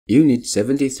Unit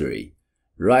 73,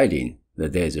 Riding the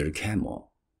Desert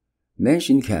Camel.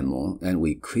 Mention camel and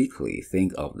we quickly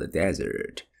think of the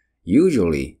desert,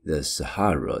 usually the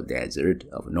Sahara Desert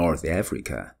of North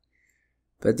Africa.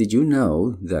 But did you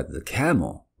know that the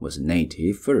camel was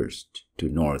native first to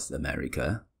North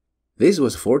America? This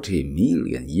was 40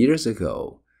 million years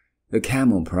ago. The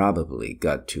camel probably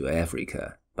got to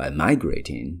Africa by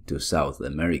migrating to South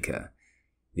America.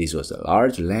 This was a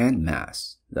large land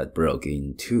mass that broke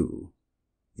in two.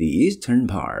 The eastern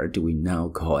part we now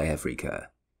call Africa.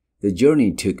 The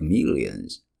journey took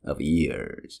millions of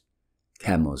years.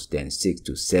 Camels stand 6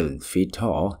 to 7 feet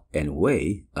tall and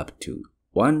weigh up to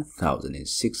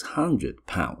 1,600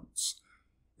 pounds.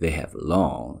 They have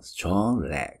long, strong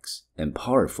legs and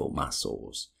powerful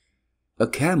muscles. A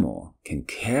camel can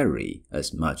carry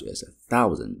as much as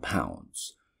 1,000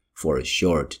 pounds for a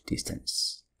short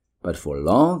distance. But for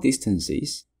long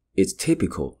distances, its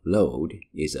typical load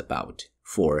is about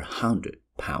 400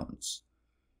 pounds.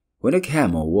 When a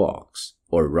camel walks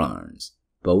or runs,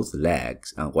 both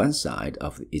legs on one side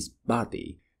of its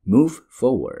body move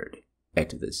forward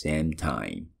at the same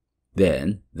time.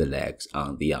 Then the legs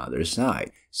on the other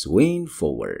side swing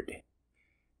forward.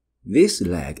 This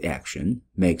leg action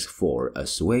makes for a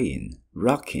swaying,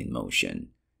 rocking motion.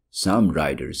 Some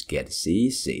riders get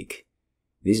seasick.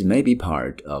 This may be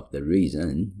part of the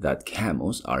reason that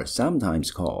camels are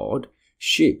sometimes called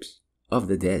ships of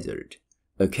the desert.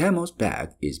 A camel's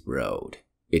back is broad.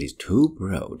 It is too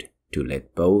broad to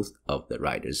let both of the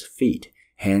rider's feet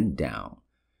hang down.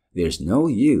 There's no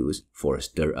use for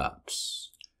stirrups.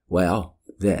 Well,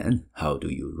 then how do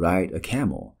you ride a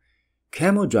camel?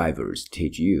 Camel drivers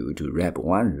teach you to wrap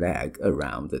one leg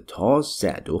around the tall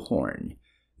saddle horn,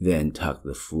 then tuck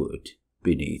the foot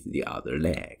beneath the other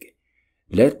leg.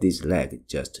 Let this leg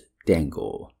just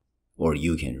dangle, or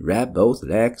you can wrap both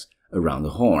legs around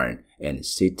the horn and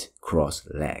sit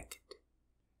cross-legged.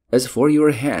 As for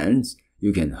your hands,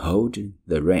 you can hold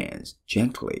the reins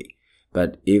gently,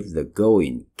 but if the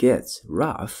going gets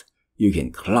rough, you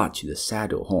can clutch the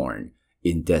saddle horn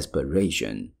in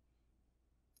desperation.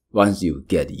 Once you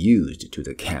get used to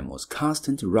the camel's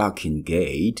constant rocking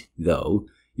gait, though,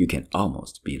 you can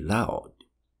almost be lulled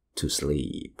to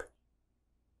sleep.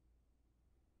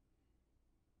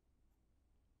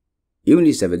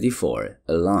 Unit 74,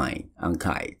 A Line on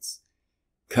Kites.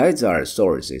 Kites are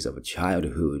sources of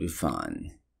childhood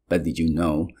fun, but did you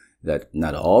know that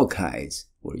not all kites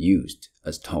were used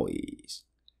as toys?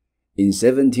 In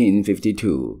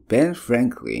 1752, Ben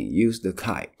Franklin used a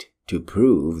kite to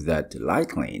prove that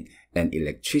lightning and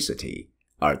electricity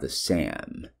are the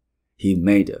same. He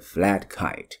made a flat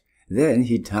kite, then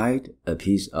he tied a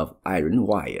piece of iron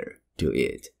wire to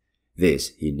it.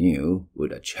 This he knew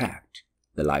would attract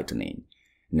the lightning.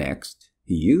 Next,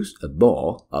 he used a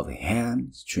ball of hand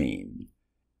string.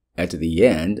 At the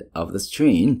end of the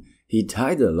string, he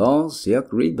tied a long silk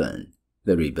ribbon.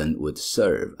 The ribbon would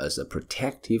serve as a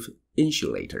protective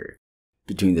insulator.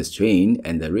 Between the string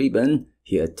and the ribbon,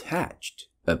 he attached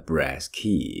a brass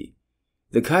key.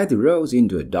 The kite rose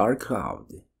into a dark cloud.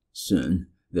 Soon,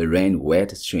 the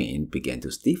rain-wet string began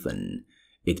to stiffen.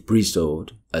 It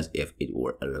bristled as if it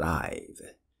were alive.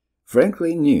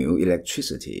 Franklin knew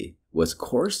electricity was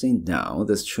coursing down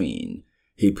the string.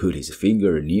 He put his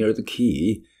finger near the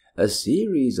key. A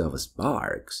series of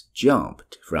sparks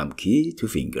jumped from key to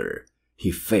finger. He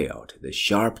felt the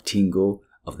sharp tingle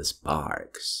of the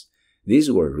sparks. These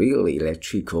were really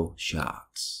electrical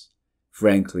shocks.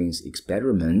 Franklin's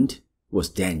experiment was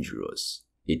dangerous.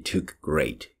 It took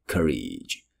great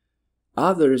courage.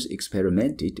 Others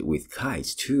experimented with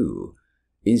kites too.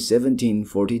 In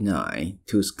 1749,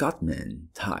 two Scotmen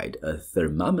tied a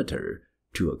thermometer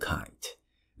to a kite.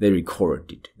 They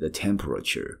recorded the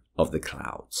temperature of the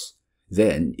clouds.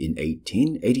 Then, in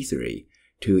 1883,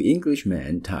 two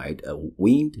Englishmen tied a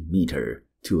wind meter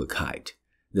to a kite.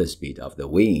 The speed of the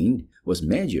wind was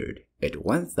measured at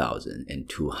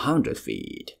 1,200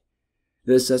 feet.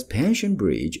 The suspension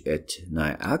bridge at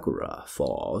Niagara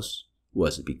Falls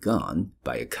was begun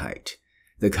by a kite.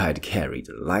 The kite carried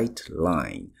a light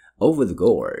line over the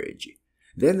gorge.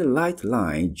 Then the light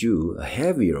line drew a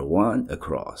heavier one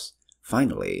across.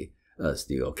 Finally, a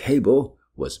steel cable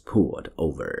was pulled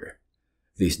over.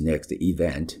 This next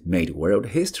event made world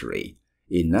history.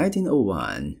 In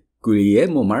 1901,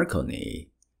 Guglielmo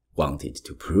Marconi wanted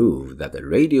to prove that a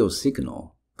radio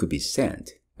signal could be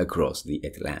sent across the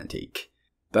Atlantic.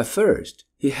 But first,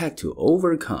 he had to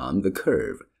overcome the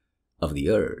curve of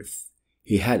the Earth.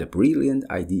 He had a brilliant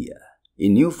idea.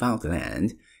 In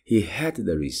Newfoundland, he had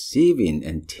the receiving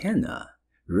antenna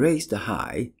raised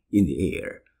high in the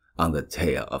air on the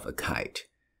tail of a kite.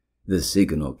 The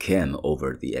signal came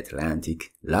over the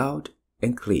Atlantic loud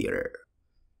and clear.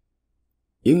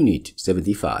 Unit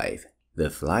 75. The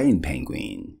Flying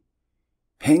Penguin.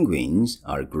 Penguins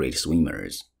are great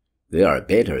swimmers. They are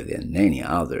better than many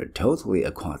other totally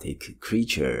aquatic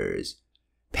creatures.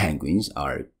 Penguins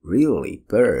are really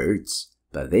birds,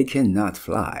 but they cannot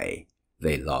fly.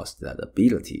 They lost that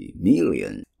ability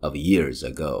millions of years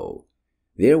ago.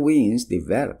 Their wings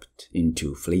developed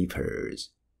into flippers.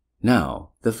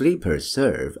 Now, the flippers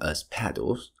serve as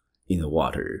paddles in the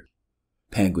water.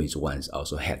 Penguins once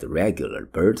also had regular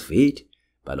bird feet,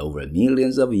 but over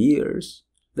millions of years,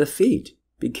 the feet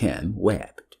became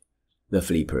webbed. The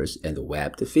flippers and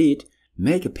webbed feet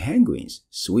make penguins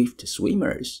swift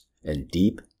swimmers and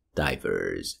deep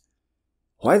divers.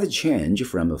 Why the change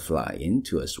from a flying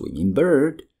to a swimming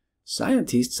bird,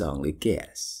 scientists only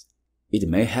guess. It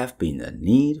may have been a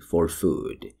need for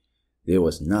food. There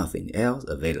was nothing else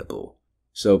available,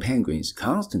 so penguins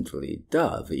constantly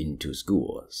dove into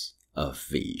schools of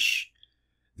fish.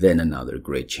 Then another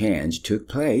great change took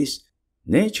place.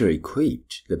 Nature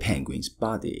equipped the penguin's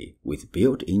body with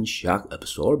built-in shock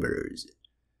absorbers.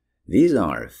 These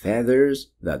are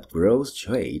feathers that grow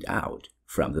straight out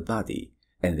from the body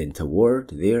and then toward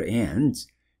their ends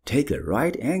take a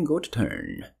right-angled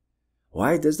turn.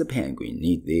 Why does the penguin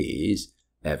need these?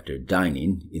 After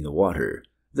dining in the water,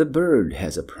 the bird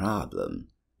has a problem.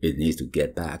 It needs to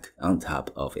get back on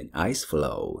top of an ice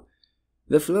floe.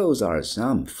 The floes are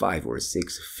some 5 or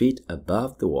 6 feet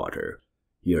above the water.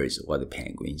 Here is what the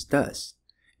penguin does.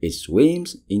 It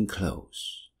swims in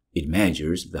close. It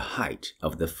measures the height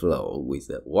of the floe with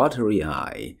a watery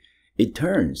eye. It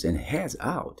turns and heads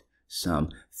out some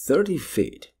 30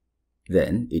 feet.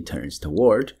 Then it turns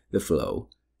toward the floe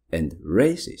and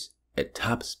races at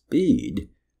top speed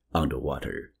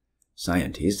underwater.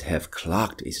 Scientists have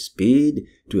clocked its speed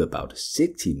to about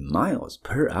 60 miles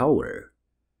per hour.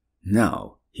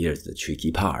 Now, here's the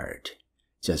tricky part.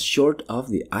 Just short of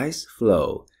the ice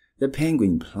floe, the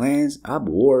penguin plans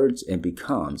upwards and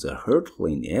becomes a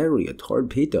hurtling area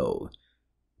torpedo.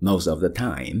 Most of the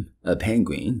time, a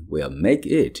penguin will make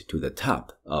it to the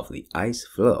top of the ice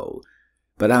floe,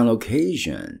 but on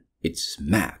occasion, it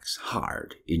smacks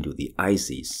hard into the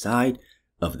icy side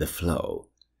of the floe.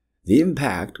 The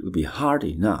impact will be hard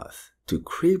enough to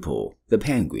cripple the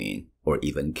penguin or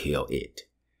even kill it.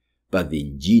 But the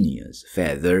ingenious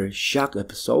feather shock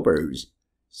absorbers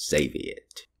save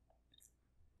it.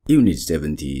 Unit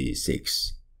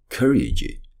 76.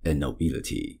 Courage and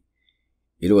Nobility.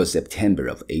 It was September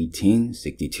of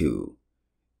 1862.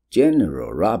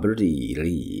 General Robert E.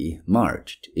 Lee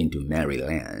marched into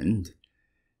Maryland.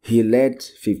 He led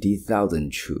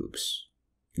 50,000 troops.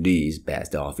 Lee's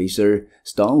best officer,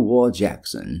 Stonewall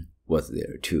Jackson, was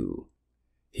there too.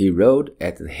 He rode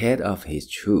at the head of his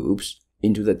troops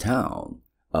into the town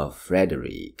of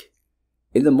Frederick.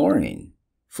 In the morning,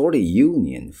 40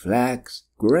 Union flags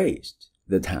graced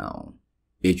the town.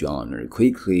 Each owner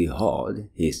quickly hauled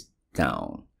his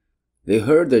down. They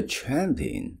heard the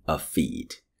tramping of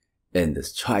feet and the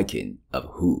striking of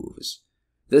hooves.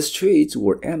 The streets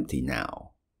were empty now.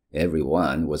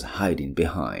 Everyone was hiding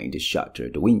behind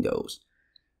shuttered windows.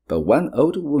 But one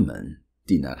old woman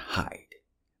did not hide.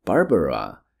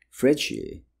 Barbara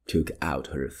Fretchy took out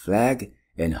her flag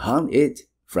and hung it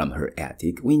from her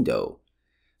attic window.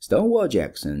 Stonewall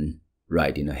Jackson,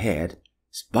 riding ahead,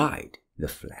 spied the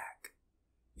flag.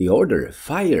 The order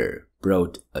 "Fire"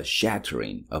 brought a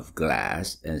shattering of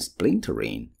glass and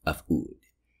splintering of wood.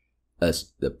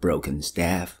 As the broken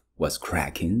staff was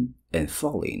cracking and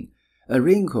falling, a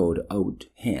wrinkled old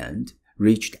hand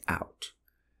reached out.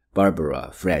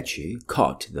 Barbara Fretchy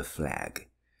caught the flag,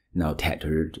 now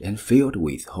tattered and filled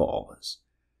with holes.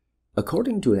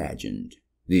 According to legend,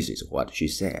 this is what she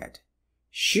said: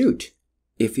 "Shoot,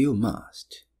 if you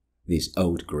must, this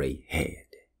old gray head,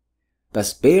 but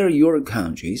spare your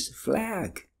country's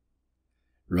flag."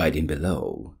 Writing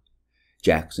below,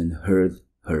 Jackson heard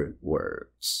her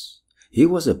words. He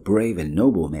was a brave and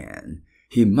noble man.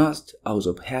 He must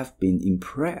also have been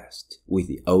impressed with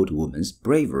the old woman's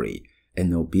bravery and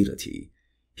nobility.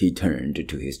 He turned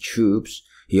to his troops.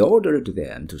 He ordered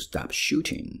them to stop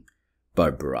shooting.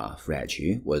 Barbara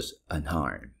Fretchy was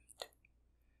unharmed.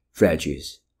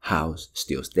 Fretchy's house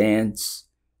still stands.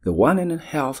 The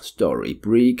 1.5-story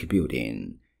brick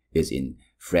building is in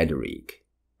Frederick.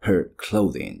 Her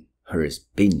clothing, her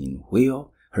spinning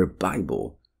wheel, her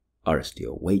Bible are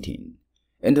still waiting,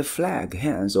 and the flag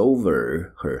hangs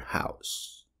over her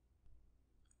house.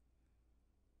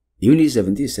 Unit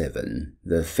 77.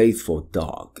 The Faithful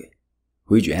Dog.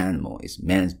 Which animal is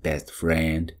man's best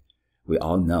friend? We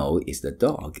all know it's the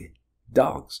dog.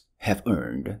 Dogs have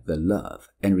earned the love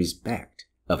and respect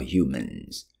of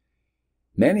humans.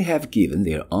 Many have given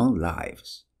their own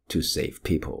lives to save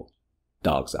people.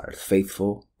 Dogs are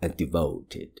faithful and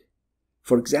devoted.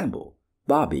 For example,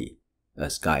 Bobby, a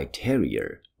Skye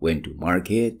Terrier, went to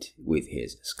market with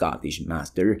his Scottish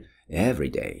master every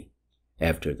day.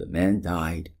 After the man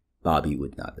died, Bobby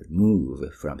would not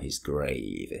move from his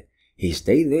grave. He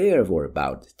stayed there for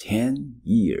about 10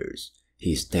 years.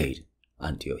 He stayed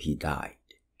until he died.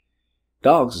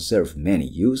 Dogs serve many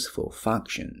useful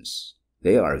functions.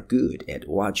 They are good at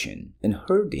watching and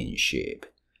herding sheep.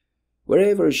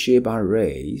 Wherever sheep are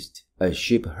raised, a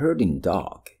sheep herding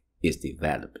dog is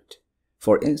developed.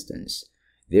 For instance,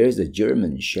 there is a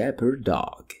German Shepherd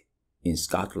dog. In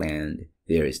Scotland,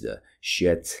 there is the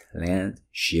Shetland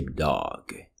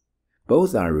Sheepdog.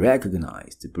 Both are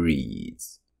recognized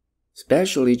breeds.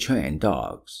 Specially trained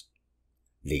dogs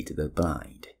lead the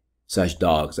blind. Such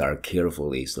dogs are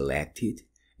carefully selected.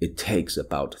 It takes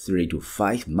about 3 to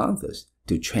 5 months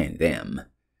to train them.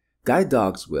 Guide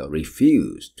dogs will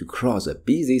refuse to cross a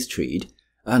busy street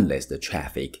unless the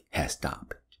traffic has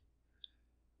stopped.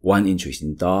 One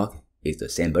interesting dog is the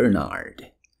Saint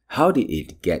Bernard. How did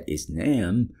it get its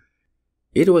name?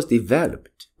 It was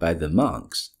developed by the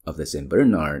monks of the Saint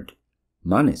Bernard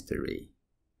Monastery.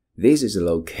 This is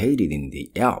located in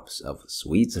the Alps of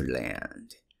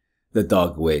Switzerland. The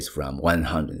dog weighs from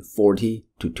 140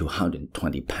 to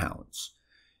 220 pounds.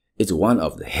 It's one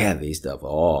of the heaviest of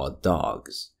all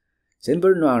dogs. Saint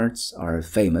Bernards are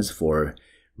famous for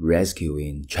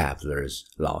rescuing travelers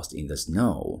lost in the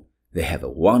snow. They have a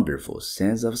wonderful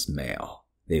sense of smell.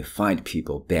 They find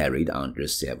people buried under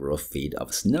several feet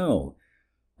of snow.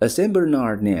 A Saint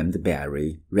Bernard named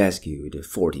Barry rescued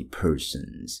 40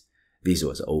 persons. This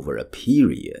was over a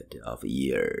period of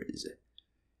years.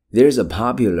 There's a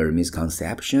popular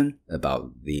misconception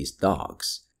about these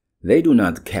dogs. They do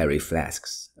not carry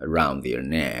flasks around their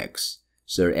necks.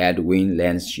 Sir Edwin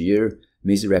Landseer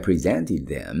misrepresented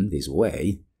them this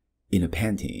way in a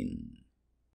painting.